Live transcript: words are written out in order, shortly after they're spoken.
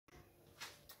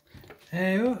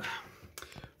Hey,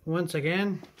 once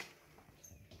again,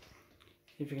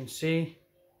 if you can see,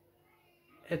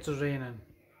 it's raining.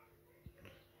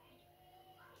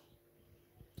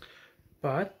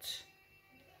 But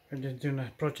we're just doing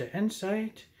a project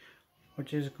inside,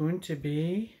 which is going to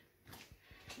be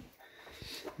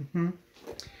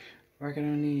working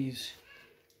on these.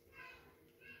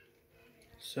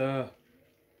 So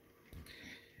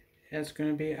it's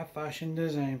going to be a fashion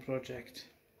design project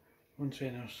on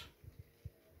trainers.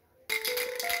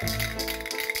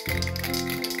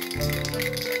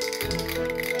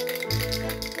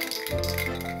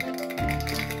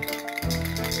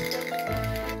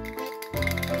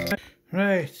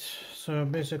 Right, so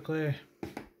basically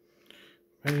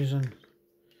we're using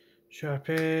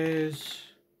Sharpies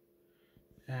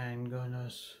and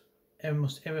goodness,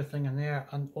 almost everything in there,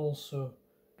 and also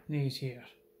these here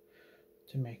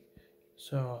to make.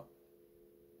 So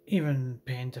even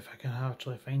paint if I can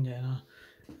actually find it,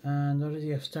 and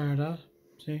already I've started up.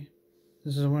 See,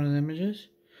 this is one of the images,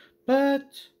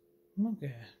 but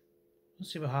okay,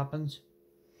 let's see what happens.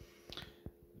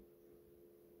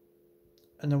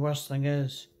 And the worst thing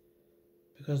is,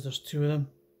 because there's two of them,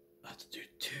 I have to do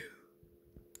two.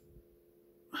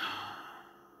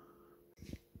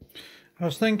 I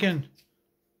was thinking,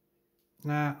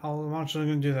 nah, I'm actually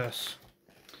going to do this.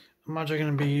 I'm actually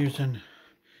going to be using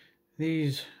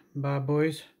these bad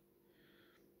boys.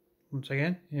 Once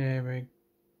again, here we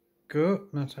go.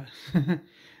 That's it.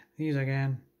 These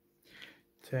again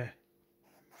to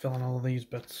fill in all of these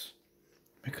bits.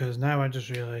 Because now I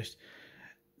just realised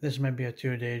this might be a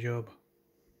 2-day job.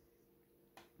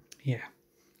 Yeah.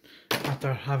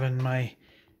 After having my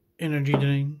energy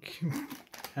drink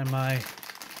and my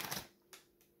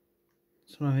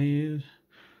some of these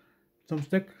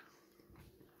thumbstick,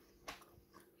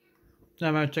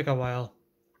 that might take a while.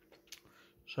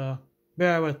 So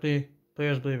bear with me,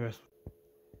 please bear with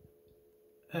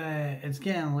me. It's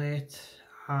getting late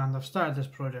and I've started this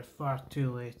project far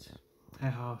too late. I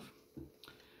have.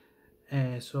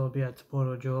 So it'll be a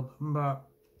tomorrow job, but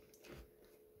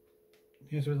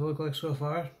here's what it look like so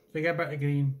far. If I get a bit of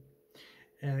green,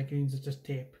 the greens is just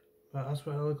tape, but that's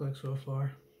what it look like so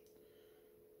far.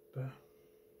 But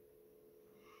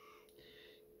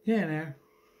yeah, there.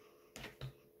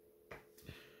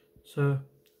 So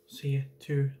see you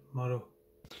tomorrow.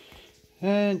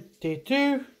 And day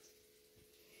 2,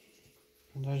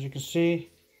 and as you can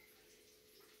see,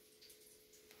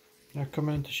 they're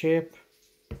coming into shape.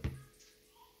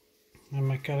 And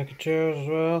my caricatures as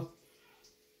well.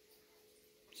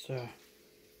 So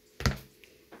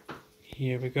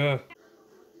here we go.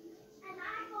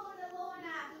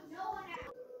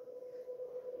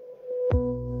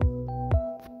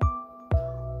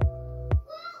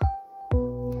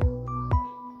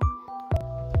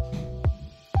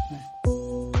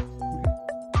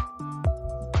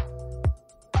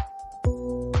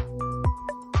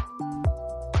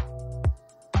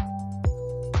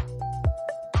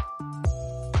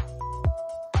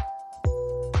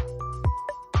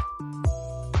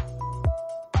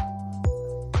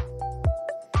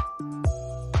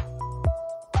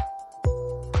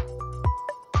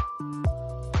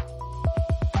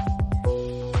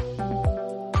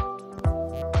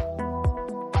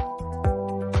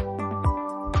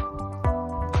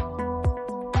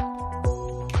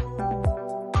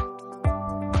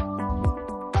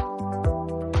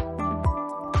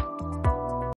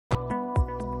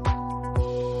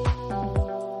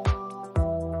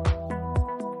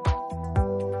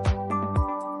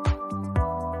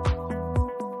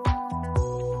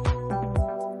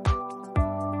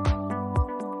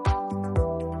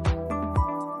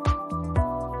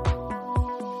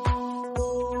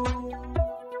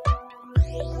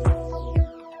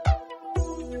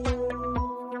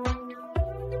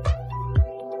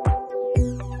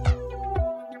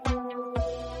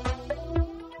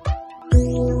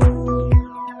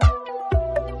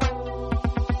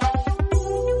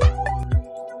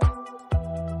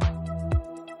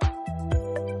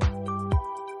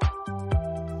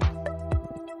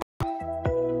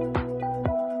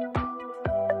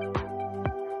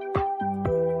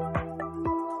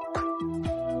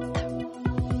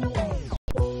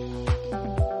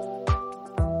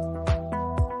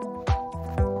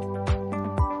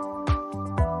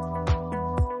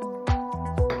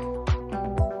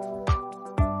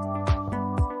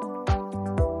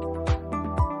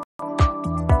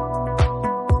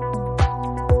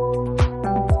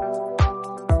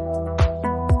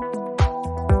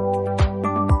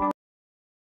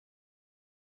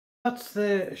 That's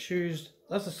the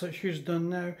shoes done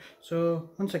now. So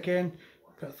once again,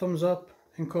 got a thumbs up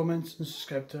and comments and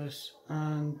subscribe to us,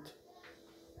 and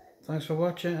Thanks for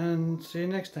watching and see you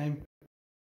next time.